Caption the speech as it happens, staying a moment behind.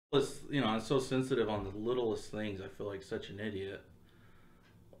I'm so sensitive on the littlest things. I feel like such an idiot.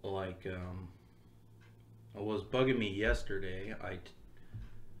 Like, it was bugging me yesterday.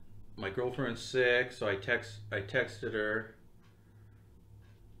 My girlfriend's sick, so I texted her.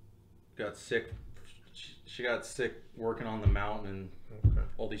 Got sick. She got sick working on the mountain, and Okay.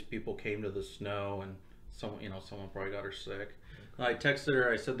 all these people came to the snow, and someone probably got her sick. And I texted her.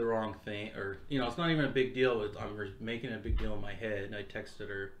 I said the wrong thing, or it's not even a big deal. I'm making a big deal in my head, and I texted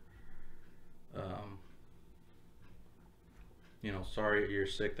her. Um, sorry you're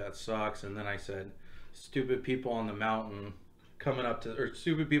sick. That sucks. And then I said, stupid people on the mountain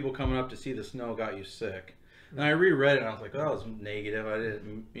stupid people coming up to see the snow got you sick. And I reread it and I was like, oh, that was negative. I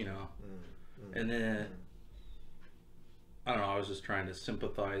didn't. And then, I don't know, I was just trying to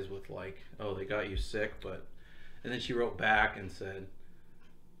sympathize with like, oh, they got you sick. And then she wrote back and said,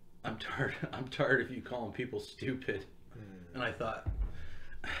 I'm tired of you calling people stupid. And I thought,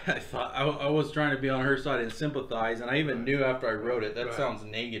 I was trying to be on her side and sympathize, and I even knew after I wrote it that sounds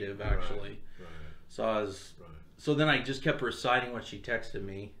negative actually. Right. So then I just kept reciting what she texted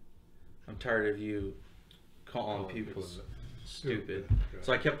me. I'm tired of you calling people stupid. Okay.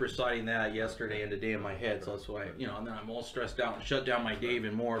 So I kept reciting that yesterday and today in my head. So that's why and then I'm all stressed out and shut down my day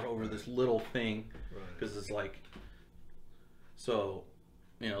even more over this little thing, because it's like, so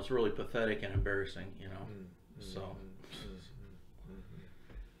it's really pathetic and embarrassing. So.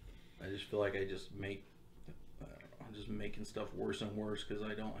 I just feel like I'm just making stuff worse and worse because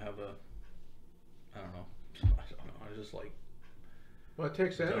I don't have I don't know. I just like. Well, it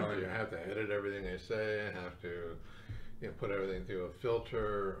takes energy. I have to edit everything I say. I have to, put everything through a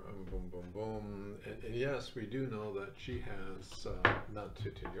filter. Boom, boom, boom. And yes, we do know that she has, not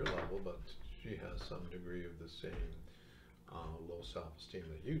to your level, but she has some degree of the same low self-esteem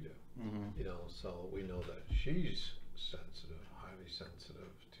that you do. So we know that she's sensitive, highly sensitive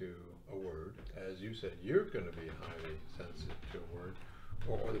to a word. As you said, you're going to be highly sensitive to a word,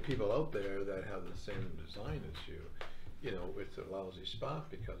 or the people out there that have the same design as you. It's a lousy spot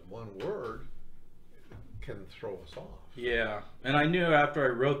because one word can throw us off. Yeah, and I knew after I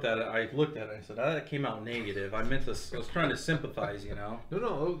wrote that, I looked at it and I said, that came out negative. I was trying to sympathize,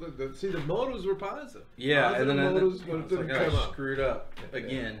 No, see, the motives were positive. Yeah, positive and then motives, but it it's didn't like come I out. screwed up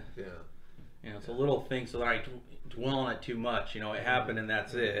again. Yeah. It's a little thing, so that I dwell on it too much. It happened and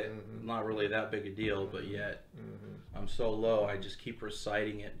that's it. Not really that big a deal, but yet I'm so low. I just keep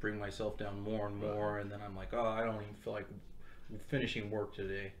reciting it, bring myself down more and more, and then I'm like, oh, I don't even feel like finishing work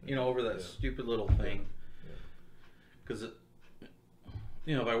today. Over that stupid little thing. Because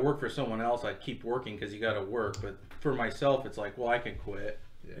if I work for someone else, I'd keep working because you got to work. But for myself, it's like, well, I can quit.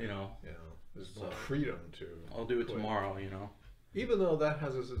 There's more freedom to. I'll do it tomorrow. Even though that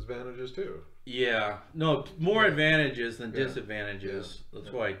has its advantages too. Yeah, no, more advantages than disadvantages. That's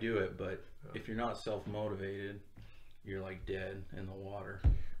why I do it. But if you're not self-motivated, you're like dead in the water.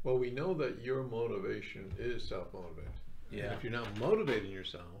 Well, we know that your motivation is self-motivated. Yeah. And if you're not motivating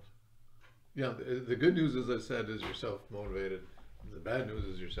yourself, the good news, as I said, is you're self-motivated. The bad news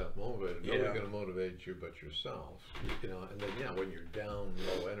is you're self-motivated. Nobody's going to motivate you but yourself. And then when you're down,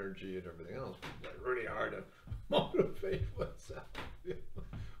 low energy and everything else, it's like really hard to motivate oneself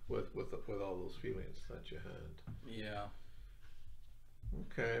with all those feelings that you had. Yeah.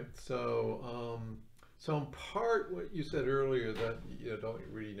 Okay, so in part what you said earlier that you don't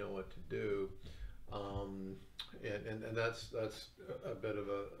really know what to do, and that's a bit of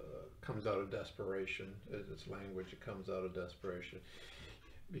a comes out of desperation. It's language. It comes out of desperation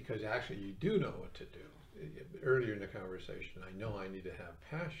because actually you do know what to do. Earlier in the conversation, I know I need to have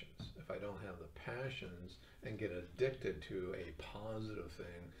passions. If I don't have the passions and get addicted to a positive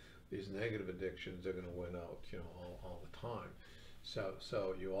thing, these negative addictions are going to win out, all the time.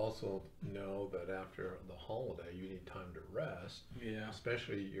 So you also know that after the holiday, you need time to rest. Yeah.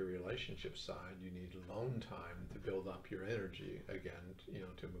 Especially your relationship side, you need alone time to build up your energy again,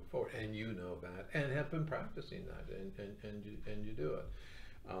 to move forward. And you know that, and have been practicing that, and you do it.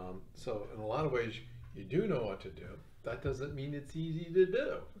 So in a lot of ways, you do know what to do. That doesn't mean it's easy to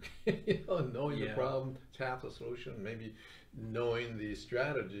do. Knowing the problem is half the solution. Maybe knowing the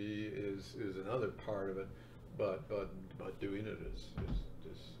strategy is another part of it. But doing it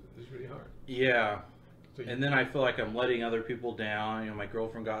is really hard. Yeah. So and then I feel like I'm letting other people down. My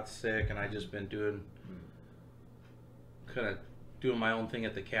girlfriend got sick, and I just been doing my own thing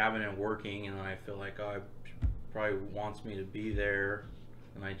at the cabin and working, and I feel like probably wants me to be there,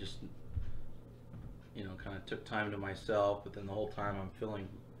 and I just kind of took time to myself. But then the whole time I'm feeling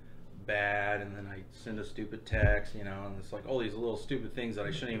bad, and then I send a stupid text, and it's like all these little stupid things that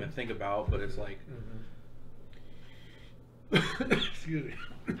I shouldn't even think about, but it's like. Excuse me.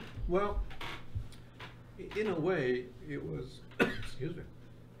 Well, in a way, it was, excuse me,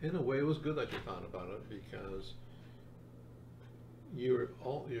 in a way, it was good that you thought about it, because your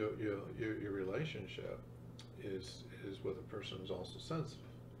relationship is with a person who's also sensitive.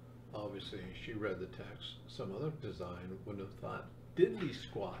 Obviously, she read the text. Some other design wouldn't have thought diddly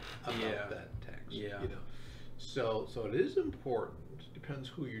squat about that text. Yeah. You know, so it is important. Depends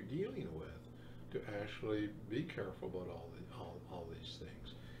who you're dealing with, to actually be careful about all these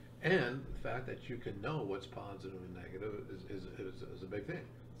things. And the fact that you can know what's positive and negative is a big thing.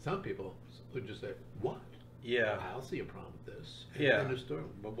 Some people would just say, "What? Yeah. I don't see a problem with this." And Yeah. in the story,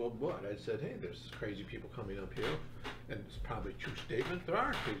 well, what? I said, "Hey, there's crazy people coming up here," and it's probably a true statement. There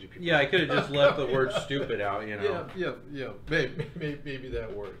are crazy people. Yeah, I could have just left the word stupid out, you know. Yeah. Maybe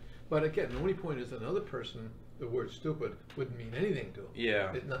that word. But again, the only point is another person, the word stupid wouldn't mean anything to them.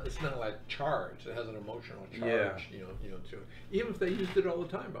 Yeah. It's not like charged. It has an emotional charge, Yeah. you know, to it. Even if they used it all the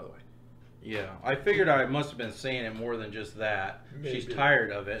time, by the way. Yeah, I figured I must have been saying it more than just that. She's Maybe.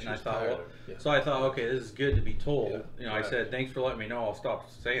 tired of it, and I She's thought, tired well, of it, yeah. so I thought, okay, this is good to be told. Yeah, You know, right. I said, thanks for letting me know. I'll stop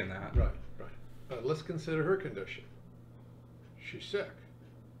saying that. Right. Let's consider her condition. She's sick.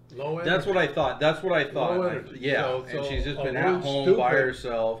 Low energy. That's what I thought. Low energy. Yeah, So and she's just been a at word home stupid, by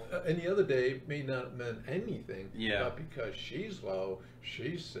herself. Any other day may not have meant anything. Yeah. But because she's low,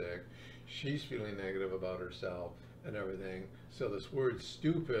 she's sick, she's feeling negative about herself and everything. So this word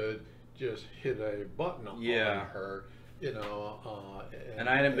stupid just hit a button on her, you know. And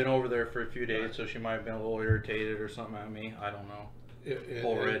I hadn't been over there for a few days, so she might have been a little irritated or something at me. I don't know.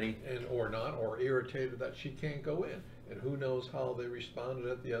 Already. Or not, or irritated that she can't go in. And who knows how they responded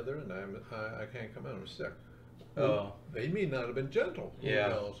at the other end. I can't come in, I'm sick. Oh. They may not have been gentle. Who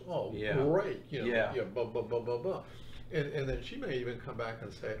knows? Oh, yeah. Great. You know, Yeah. blah, blah, blah, blah, blah. And then she may even come back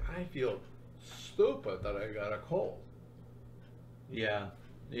and say, I feel stupid that I got a cold. Yeah.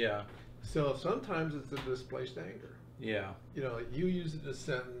 So sometimes it's a displaced anger. Yeah. You know, you use it in a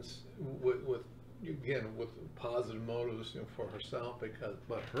sentence with positive motives, you know, for herself,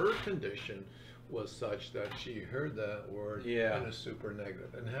 but her condition was such that she heard that word in a super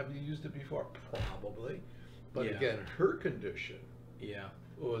negative. And have you used it before? Probably. But again, her condition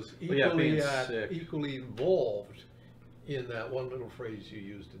was equally involved in that one little phrase you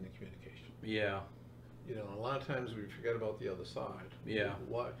used in the communication. Yeah. You know, a lot of times we forget about the other side. Yeah.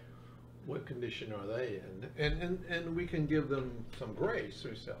 What condition are they in? And we can give them some grace.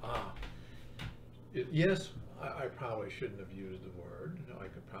 We say, yes, I probably shouldn't have used the word. You know, I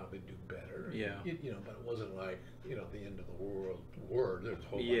could probably do better. Yeah. You know, but it wasn't like, you know, the end of the world word. There's a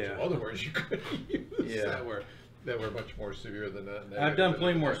whole bunch of other words you could use that were much more severe than that. I've done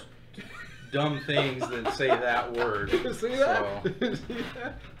plenty more dumb things than say that word. See that? So. See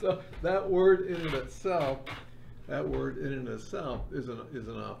that? So that word in and itself,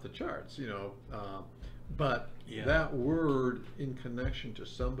 isn't off the charts, you know. But that word in connection to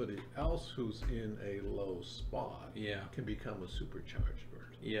somebody else who's in a low spot can become a supercharged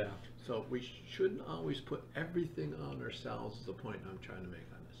word. Yeah. So we shouldn't always put everything on ourselves, is the point I'm trying to make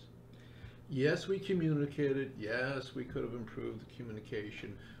on this. Yes, we communicated. Yes, we could have improved the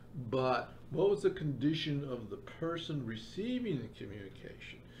communication. But what was the condition of the person receiving the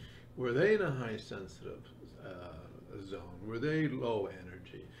communication? Were they in a high sensitive zone? Were they low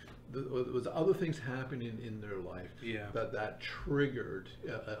energy? Was other things happening in their life that triggered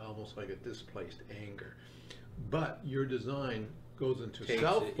almost like a displaced anger? But your design goes into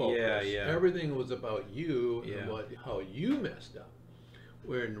self-focus. Everything was about you and how you messed up.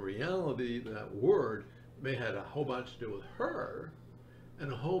 Where in reality, that word may have a whole bunch to do with her,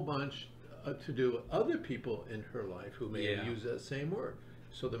 and a whole bunch to do with other people in her life who may have used that same word.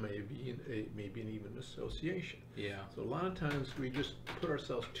 So there may be an even association. Yeah. So a lot of times we just put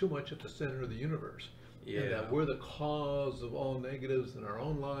ourselves too much at the center of the universe. Yeah. And that we're the cause of all negatives in our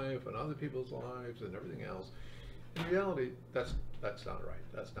own life and other people's lives and everything else. In reality, that's not right.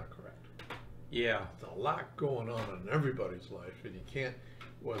 That's not correct. Yeah. There's a lot going on in everybody's life, and you can't,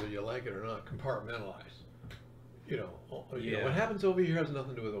 whether you like it or not, compartmentalize. You know, what happens over here has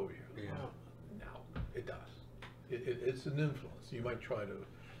nothing to do with over here. Yeah. Well, no, it does. It's an influence. You might try to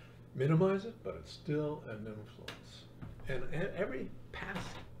minimize it, but it's still an influence. And every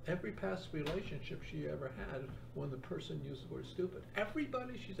past relationship she ever had, when the person used the word stupid,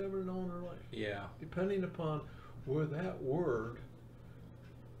 everybody she's ever known in her life. Yeah. Depending upon where that word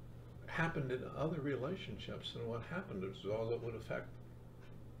happened in other relationships and what happened is all that would affect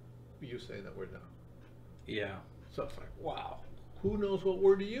you saying that word now. Yeah. So it's like, wow, who knows what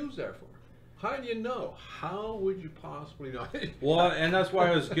word to use there for? How do you know? How would you possibly know? Well, and that's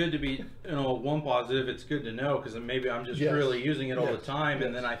why it was good to be, one positive. It's good to know because maybe I'm just Yes. really using it all the Yes. time,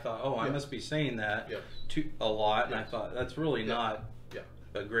 and Yes. then I thought, oh, I Yes. must be saying that Yes. a lot, and I Yes. thought that's really Yes. not Yeah.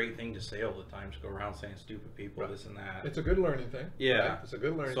 a great thing to say all the time. Just go around saying stupid people, Right. this and that. It's a good learning thing. Yeah. Right? It's a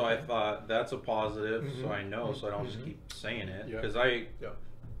good learning So thing. I thought that's a positive, so Mhm. I know, so I don't just Mhm. keep saying it Yeah. because Yeah.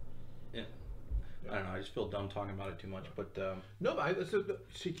 I don't know. I just feel dumb talking about it too much, but No,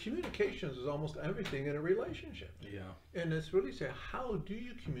 see, communications is almost everything in a relationship. yeah, And it's really say, how do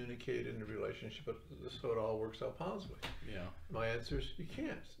you communicate in a relationship so it all works out positively? yeah, My answer is you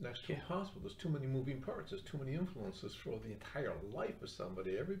can't. It's next to impossible. There's too many moving parts. There's too many influences for the entire life of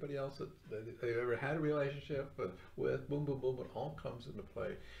somebody. Everybody else that they've ever had a relationship with, boom, boom, boom, it all comes into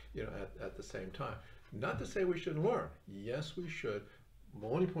play, at the same time. Not to say we shouldn't learn. Yes, we should. The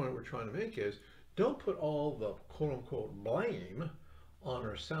only point we're trying to make is don't put all the quote unquote blame on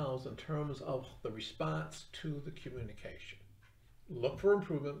ourselves in terms of the response to the communication. Look for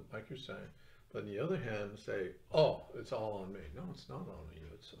improvement, like you're saying, but on the other hand, say, oh, it's all on me. No, it's not on you.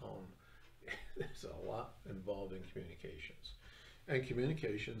 It's on, there's a lot involved in communications. And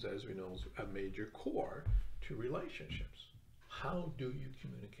communications, as we know, is a major core to relationships. How do you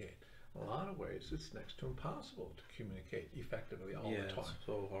communicate? In a lot of ways, it's next to impossible to communicate effectively all the time. it's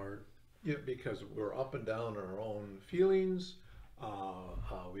so hard. Yeah, because we're up and down in our own feelings.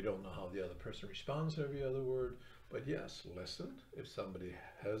 We don't know how the other person responds to every other word. But yes, listen. If somebody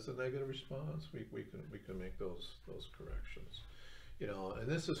has a negative response, we can make those corrections. And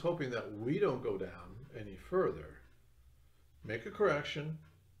this is hoping that we don't go down any further. Make a correction,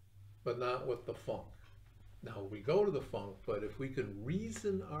 but not with the funk. Now we go to the funk, but if we can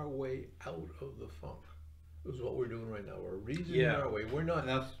reason our way out of the funk, is what we're doing right now. We're reasoning our way. We're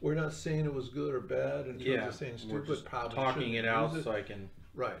not saying it was good or bad in terms of saying we're stupid. just Probably talking it out so I can.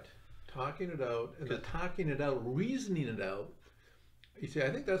 Right, talking it out, and the talking it out, reasoning it out. You see, I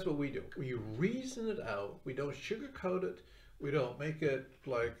think that's what we do. We reason it out. We don't sugarcoat it. We don't make it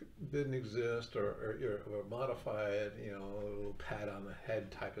like it didn't exist or modify it. A little pat on the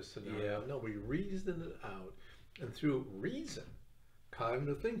head type of scenario. Yeah. No, we reason it out, and through reason,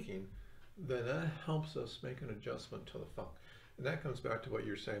 cognitive thinking, then that helps us make an adjustment to the funk. And that comes back to what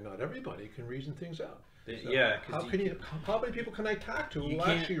you're saying. Not everybody can reason things out. So how many people can I talk to who will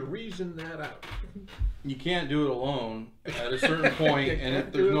actually reason that out? You can't do it alone at a certain point, and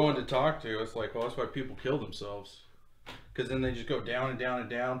if there's no one to talk to, it's like, well, that's why people kill themselves. Because then they just go down and down and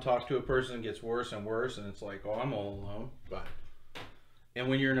down, talk to a person, it gets worse and worse, and it's like, oh, I'm all alone. Right. And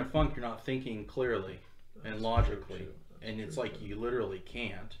when you're in a funk, you're not thinking clearly and logically, and it's like you literally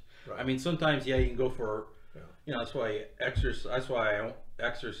can't. Right. I mean, sometimes, you can go for, that's why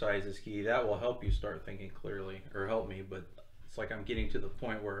exercise is key. That will help you start thinking clearly, or help me, but it's like I'm getting to the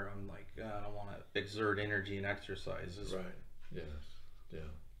point where I'm like, I don't want to exert energy in exercises. Right. Yes. Yeah.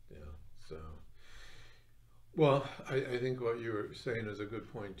 So, well, I think what you were saying is a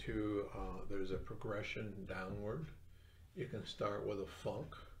good point too. There's a progression downward. You can start with a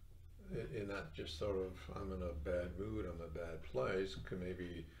funk, and not just sort of, I'm in a bad mood, I'm in a bad place. Can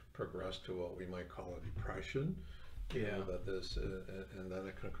maybe progress to what we might call a depression. And then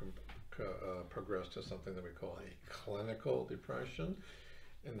it can progress to something that we call a clinical depression,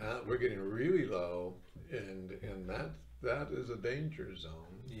 and that we're getting really low, and that is a danger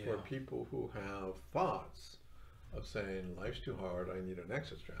zone for people who have thoughts of saying life's too hard, I need an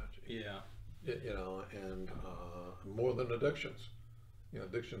exit strategy. And more than addictions.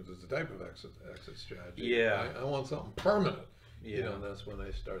 Addictions is a type of exit strategy. I want something permanent. And that's when I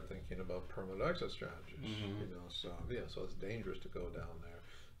start thinking about permanent exit strategies. So it's dangerous to go down there.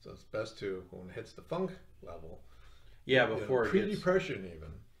 So it's best to, when it hits the funk level, before pre-depression even,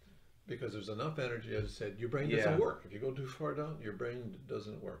 because there's enough energy. As I said, your brain doesn't work. If you go too far down, your brain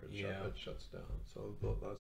doesn't work. It shuts down. So that's